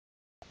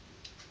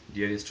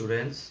Dear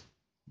students,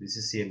 this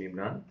is CM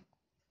Imran.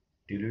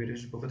 Tulip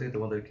Education পক্ষ থেকে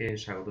তোমাদেরকে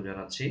স্বাগত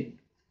জানাচ্ছি।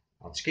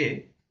 আজকে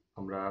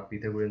আমরা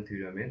পিথাগোরিয়ান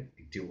থিওরেমের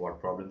একটি ওয়ার্ড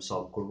প্রবলেম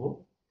সলভ করব।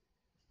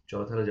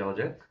 চলো তাহলে যাওয়া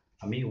যাক।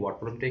 আমি ওয়ার্ড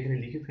প্রবলেমটা এখানে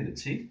লিখে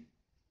ফেলেছি।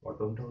 ওয়ার্ড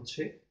প্রবলেমটা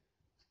হচ্ছে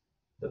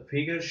The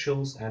figure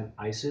shows an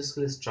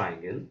isosceles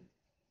triangle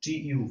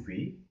TUV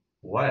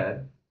where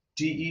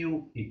TU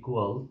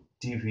equal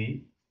TV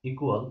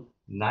equal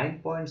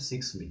 9.6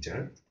 meter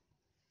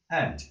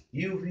and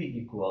UV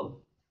equal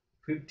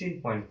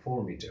 15.4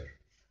 meter.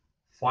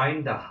 Find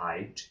the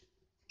height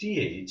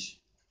TH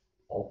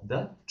of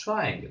the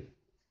triangle.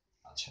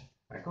 আচ্ছা,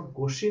 এখন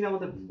কোশ্চেন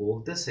আমাদের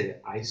বলতেছে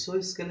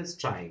আইসোস্কেলেস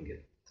ট্রায়াঙ্গেল।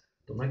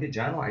 তোমরা কি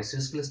জানো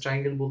আইসোস্কেলেস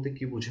ট্রায়াঙ্গেল বলতে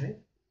কি বোঝায়?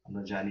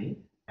 আমরা জানি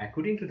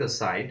according to the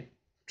side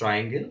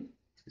triangle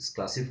is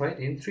classified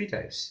in three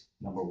types.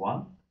 Number 1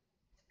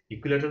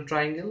 equilateral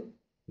triangle,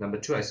 number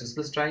 2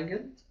 isosceles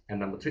triangle and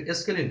number 3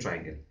 scalene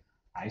triangle.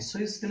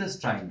 Isosceles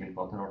triangle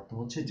কথার অর্থ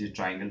হচ্ছে যে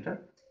ট্রায়াঙ্গেলটার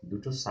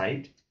দুটো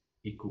সাইড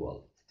ইকুয়াল।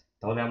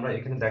 তাহলে আমরা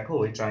এখানে দেখো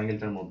ওই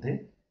ট্রায়াঙ্গেলটার মধ্যে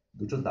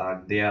দুটো দাগ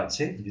দেয়া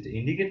আছে যেটা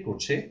ইন্ডিকেট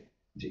করছে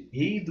যে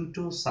এই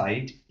দুটো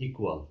সাইড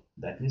ইকুয়াল।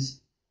 দ্যাট মিন্স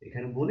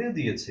এখানে বলে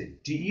দিয়েছে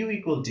TU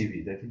equal TV,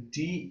 that means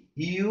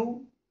TU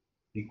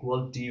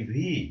equal TV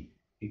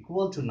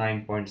equal to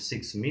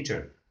 9.6 meter.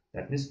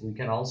 That means we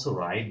can also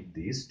write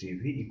this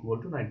TV equal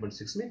to 9.6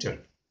 meter.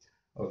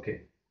 Okay,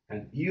 and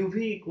UV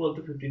equal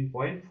to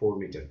 15.4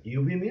 meter.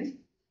 UV mean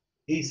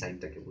এই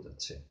সাইডটাকে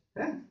বোঝাচ্ছে।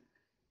 হ্যাঁ,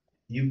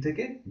 you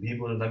থেকে V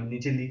পর্যন্ত আমি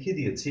নিচে লিখে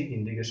দিয়েছি,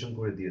 indication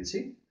করে দিয়েছি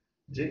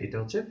যে এটা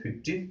হচ্ছে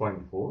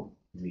 15.4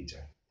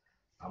 মিটার।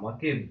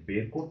 আমাকে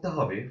বের করতে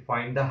হবে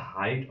find the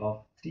height of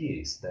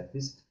T S. That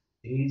means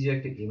এই যে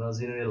একটা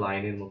ইমাজিনারি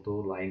লাইনের মতো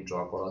লাইন ড্র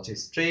করা আছে,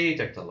 স্ট্রেট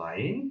একটা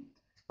লাইন,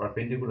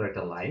 পারপেন্ডিকুলার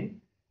একটা লাইন,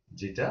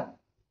 যেটা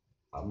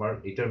আমার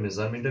এটার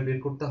মেজারমেন্টটা বের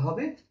করতে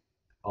হবে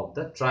অফ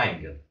দ্য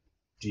ট্রায়াঙ্গেল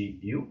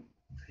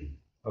TUV।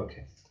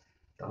 ওকে,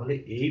 তাহলে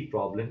এই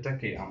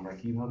প্রবলেমটাকে আমরা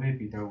কিভাবে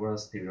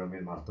পিথাগোরাস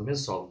থিওরেমের মাধ্যমে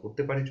সলভ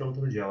করতে পারি, চলো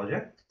তাহলে যাওয়া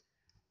যাক।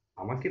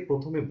 আমাকে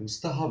প্রথমে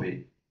বুঝতে হবে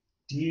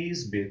টিএস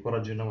বের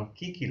করার জন্য আমার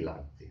কি কি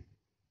লাগবে।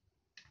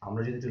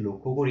 আমরা যদি এটা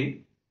লক্ষ্য করি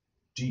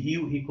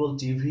TU equal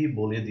TV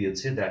বলে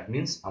দিয়েছে, দ্যাট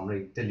মিন্স আমরা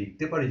এটা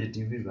লিখতে পারি যে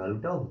টিভির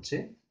ভ্যালুটাও হচ্ছে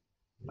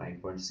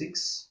 9.6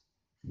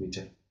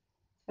 মিটার।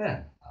 হ্যাঁ,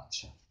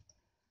 আচ্ছা,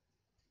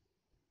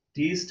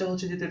 টিএসটা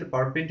হচ্ছে যেটা একটা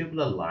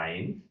পারপেন্ডিকুলার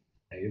লাইন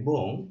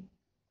এবং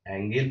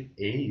angle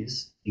is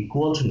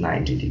equal to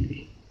 90 degree.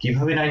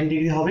 কিভাবে 90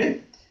 ডিগ্রি হবে?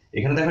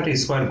 এখানে দেখো একটা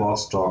স্কয়ার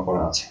বক্স ড্র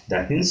করা আছে,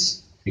 দ্যাট মিন্স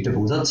এটা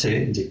বোঝাচ্ছে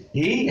যে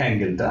এই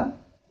অ্যাঙ্গেলটা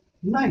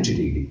 90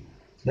 ডিগ্রি।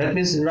 দ্যাট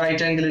মিন্স রাইট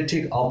অ্যাঙ্গেলের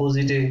ঠিক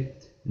অপোজিটে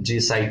যে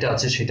সাইডটা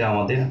আছে সেটা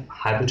আমাদের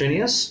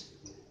হাইপোটেনিয়াস,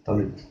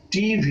 তাহলে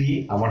টিভি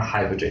আমার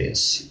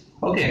হাইপোটেনিয়াস।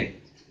 ওকে,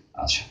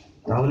 আচ্ছা,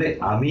 তাহলে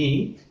আমি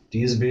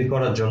টিএস বের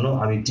করার জন্য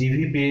আমি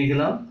টিভি পেয়ে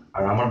গেলাম,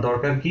 আর আমার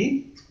দরকার কি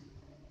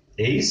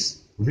এইচ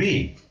ভি।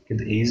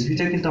 কিন্তু এইচ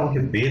ভিটা কিন্তু আমাকে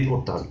বের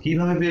করতে হবে।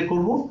 কিভাবে বের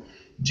করব?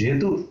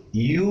 যেহেতু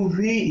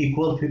ইউভি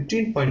ইকুয়াল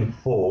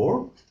 15.4,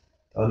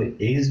 তাহলে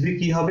এইচ ভি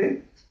কি হবে?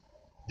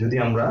 যদি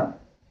আমরা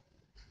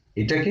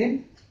এটাকে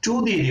 2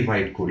 দিয়ে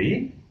ডিভাইড করি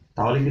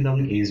তাহলে কিন্তু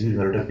আমরা এইচ ভি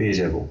ভ্যালুটা পেয়ে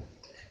যাব।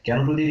 কেন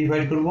 2 দিয়ে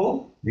ডিভাইড করব?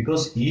 Because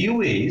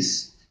UH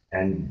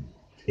and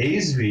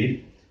H V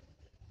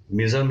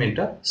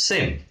মেজারমেন্টটা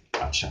same.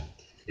 আচ্ছা,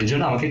 এই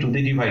জন্য আমাকে 2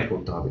 দিয়ে ডিভাইড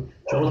করতে হবে।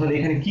 চলো তাহলে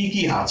এখানে কি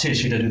কি আছে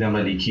সেটা যদি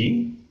আমরা লিখি।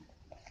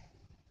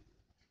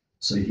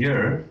 So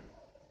here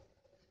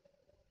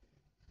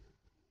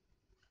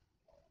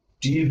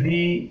TV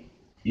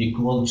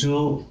equal to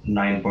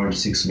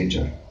 9.6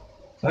 meter.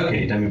 ওকে,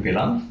 এটা আমি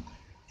পেলাম।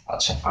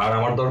 আচ্ছা, আর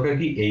আমার দরকার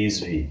কি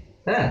HV।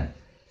 হ্যাঁ,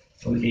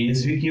 তাহলে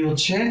HV কি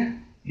হচ্ছে?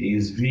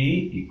 HV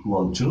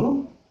equal to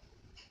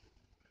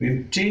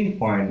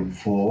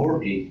 15.4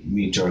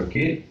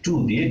 মিটারকে 2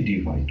 দিয়ে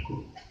ডিভাইড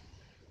করব।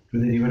 2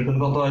 দিয়ে ডিভাইড করলে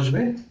কত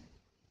আসবে?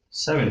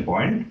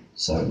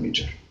 7.7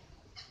 মিটার।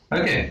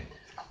 ওকে,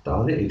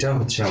 তাহলে এটা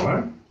হচ্ছে আমার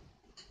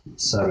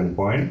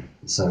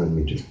 7.7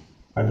 metre.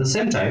 At the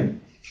same time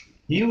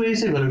US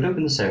এর ভ্যালুটা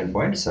কিন্তু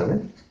 7.7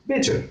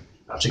 মিটার।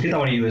 আচ্ছা, কিন্তু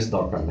আমার ইউএস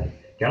দরকার নাই।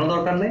 কেন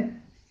দরকার নাই?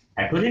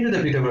 According to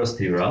the Pythagoras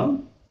theorem,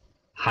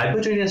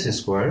 hypotenuse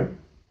square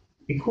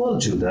equal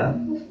to the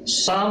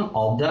sum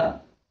of the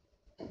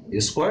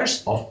squares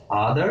of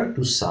other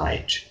two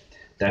sides.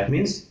 That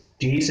means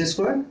TS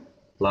square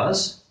plus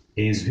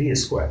HV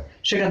square.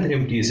 সেখান থেকে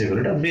আমি TS এর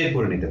ভ্যালুটা বের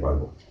করে নিতে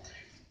পারবো।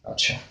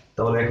 আচ্ছা,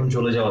 তাহলে এখন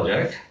চলে যাওয়া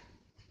যাক।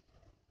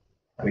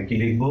 আমি কি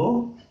লিখবো?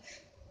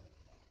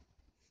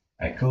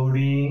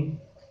 According,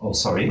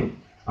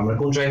 আমরা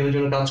কোন ট্রায়াঙ্গেলের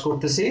জন্য কাজ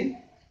করতেছি?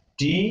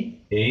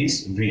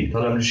 THV।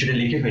 তাহলে আমরা সেটা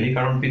লিখে ফেলি,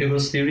 কারণ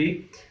Pythagoras theory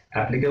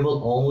applicable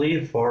only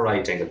for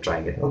right angle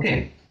triangle. ওকে,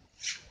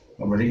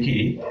 আমরা লিখি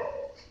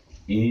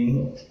in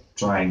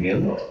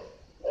triangle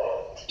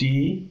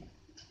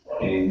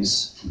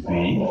THV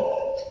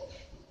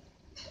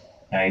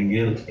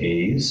angle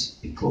is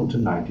equal to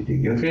 90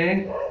 degree.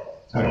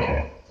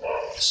 Okay,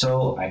 so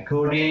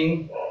according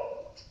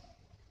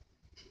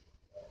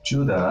to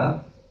the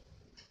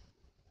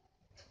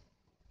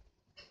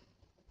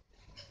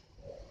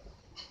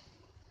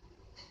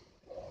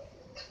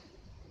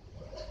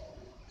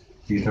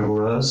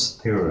Pythagoras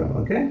Theorem,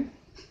 okay?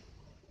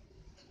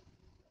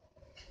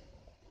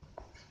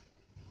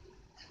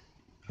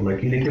 আমরা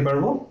কি লিখতে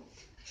পারবো?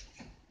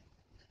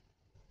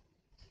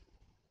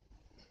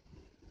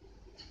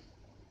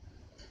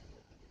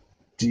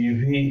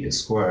 TUV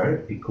square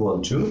equal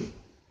to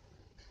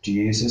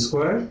TH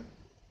square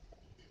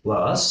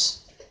plus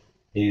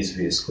HV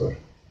square.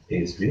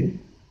 HV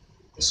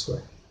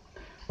square.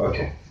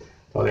 Okay.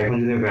 তাহলে এখন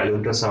যদি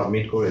ভ্যালুটা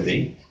সাবমিট করে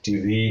দেই,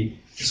 TUV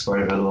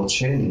স্কয়ার ভ্যালু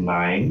হচ্ছে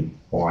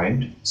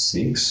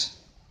 9.6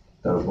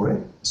 তারপরে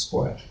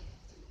স্কয়ার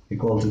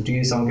ইকুয়াল টু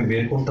TH আমাকে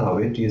বের করতে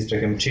হবে, TH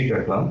টাকে আমি ঠিক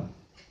রাখলাম,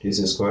 TH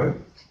স্কয়ার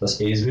প্লাস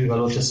HV এর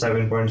ভ্যালু হচ্ছে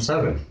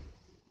 7.7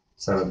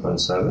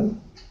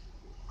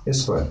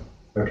 স্কয়ার।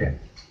 ওকে,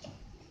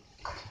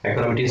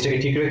 এখন আমি TH টাকে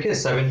ঠিক রেখে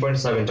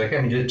 7.7 টাকে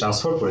আমি যদি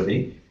ট্রান্সফার করে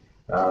দিই,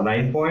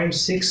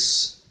 9.6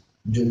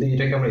 যদি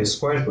এটাকে আমরা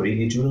স্কয়ার করি,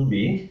 it will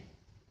be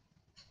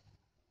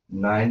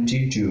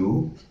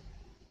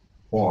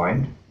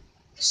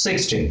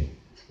 92.16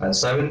 and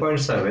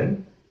 7.7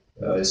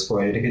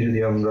 square, এটাকে যদি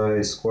আমরা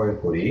স্কয়ার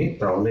করি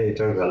তাহলে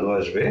এটার ভ্যালু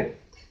আসবে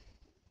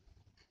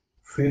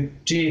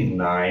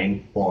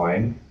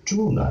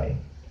 59.29।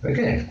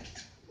 ওকে,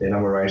 দেন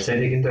আমার রাইট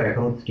সাইডে কিন্তু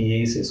এখনো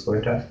TH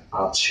স্কয়ারটা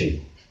আছে।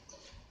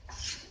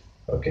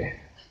 ওকে,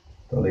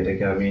 তাহলে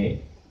এটাকে আমি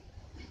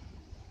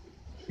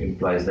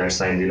implies that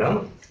সাইন দিলাম,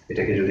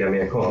 এটাকে যদি আমি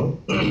এখন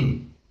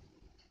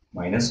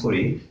মাইনাস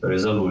করি, the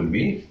result will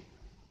be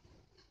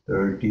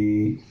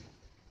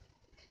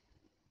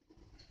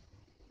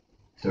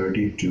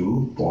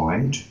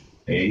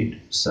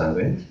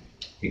 32.87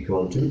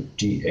 equal to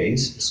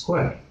TH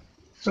square.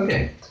 ওকে,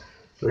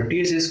 তো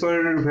TH square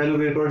এর ভ্যালু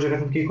বের করার জন্য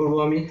এখন কি করব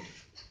আমি?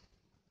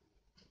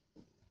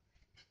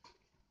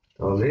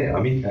 তাহলে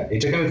আমি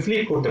এটাকে আমি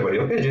ফ্লিপ করতে পারি।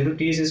 ওকে, যেহেতু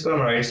TH square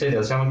আমার রাইট সাইডে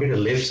আছে, আমাকে এটা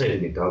লেফট সাইডে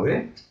নিতে হবে।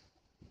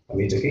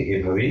 আমি এটাকে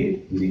এভাবেই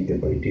লিখতে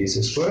পারি, TH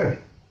square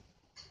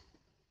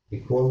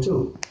equal to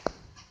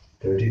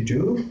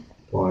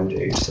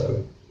 32.87।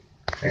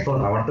 এখন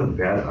আমার তো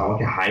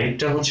আমাকে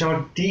হাইটটা হচ্ছে আমার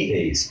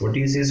TH,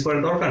 TH স্কয়ার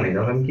দরকার নেই,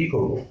 তাহলে আমি কি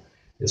করব?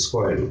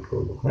 স্কয়ার রুট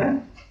করব। হ্যাঁ,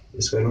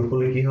 স্কয়ার রুট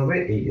করলে কি হবে?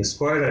 এই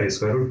স্কয়ার আর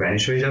স্কয়ার রুট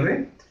ভ্যানিশ হয়ে যাবে,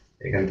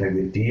 এখানে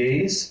থাকবে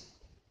TH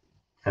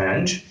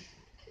and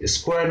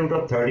square root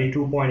of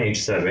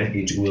 32.87,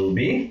 it will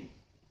be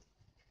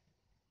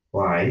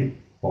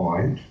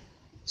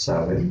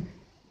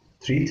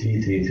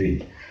 5.7333।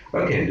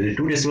 ওকে, যদি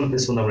 2 ডেসিমাল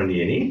প্লেস পর্যন্ত আমরা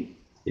নিয়ে নিই,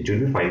 it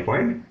will be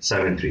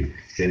 5.73।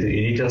 যেহেতু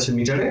ইউনিট আছে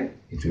মিটারে,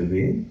 it will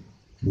be in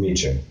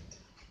meter।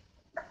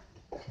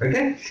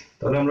 ওকে,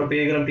 তাহলে আমরা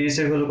পেয়ে গেলাম TH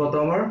এর ভ্যালু কত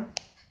আমার?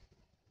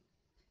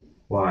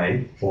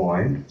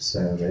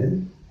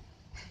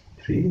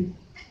 5.73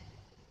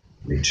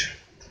 মিটার।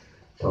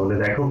 তাহলে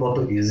দেখো কত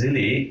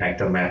ইজিলি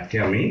একটা ম্যাথকে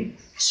আমি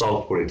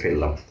সলভ করে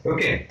ফেললাম।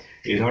 ওকে,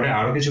 এই ধরনের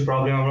আরো কিছু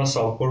প্রবলেম আমরা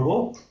সলভ করব।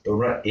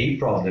 তোমরা এই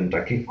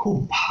প্রবলেমটাকে খুব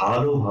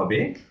ভালোভাবে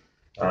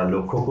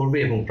লক্ষ্য করবে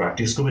এবং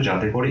প্র্যাকটিস করবে,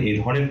 যাতে করে এই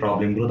ধরনের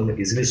প্রবলেমগুলো তোমরা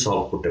ইজিলি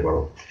সলভ করতে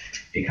পারো।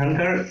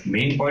 এখানকার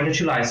মেইন পয়েন্ট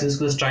ছিল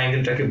আইসোসেলেস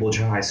ট্রায়াঙ্গেলটাকে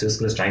বোঝা,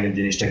 আইসোসেলেস ট্রায়াঙ্গেল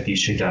জিনিসটা কি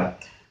সেটা।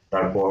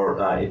 তারপর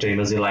এটা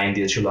ইমেজে লাইন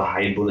দিয়েছিল,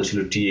 হাইট বলেছিল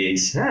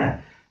TH। হ্যাঁ,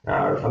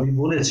 আর আমি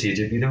বলেছি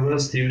যে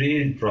পিথাগোরাস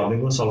থিওরির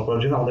প্রবলেমগুলো সলভ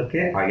করার জন্য আমাদেরকে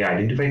আগে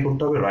আইডেন্টিফাই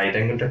করতে হবে রাইট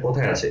অ্যাঙ্গেলটা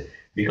কোথায় আছে,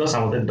 বিকজ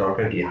আমাদের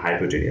দরকার কি?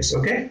 হাইপোটেনিয়াস।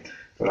 ওকে,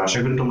 তো আশা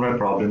করি তোমরা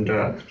প্রবলেমটা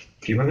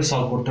কিভাবে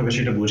সলভ করতে হবে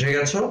সেটা বুঝে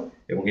গেছো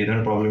এবং এই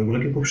ধরনের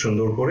প্রবলেমগুলোকে খুব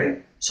সুন্দর করে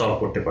সলভ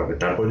করতে পারবে।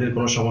 তারপর যদি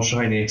কোনো সমস্যা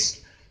হয়, নেক্সট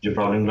যে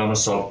প্রবলেমগুলো আমরা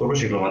সলভ করবো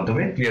সেগুলোর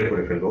মাধ্যমে ক্লিয়ার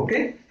করে ফেলবো। ওকে,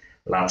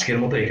 আজকের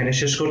মতো এখানে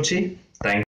শেষ করছি। থ্যাংক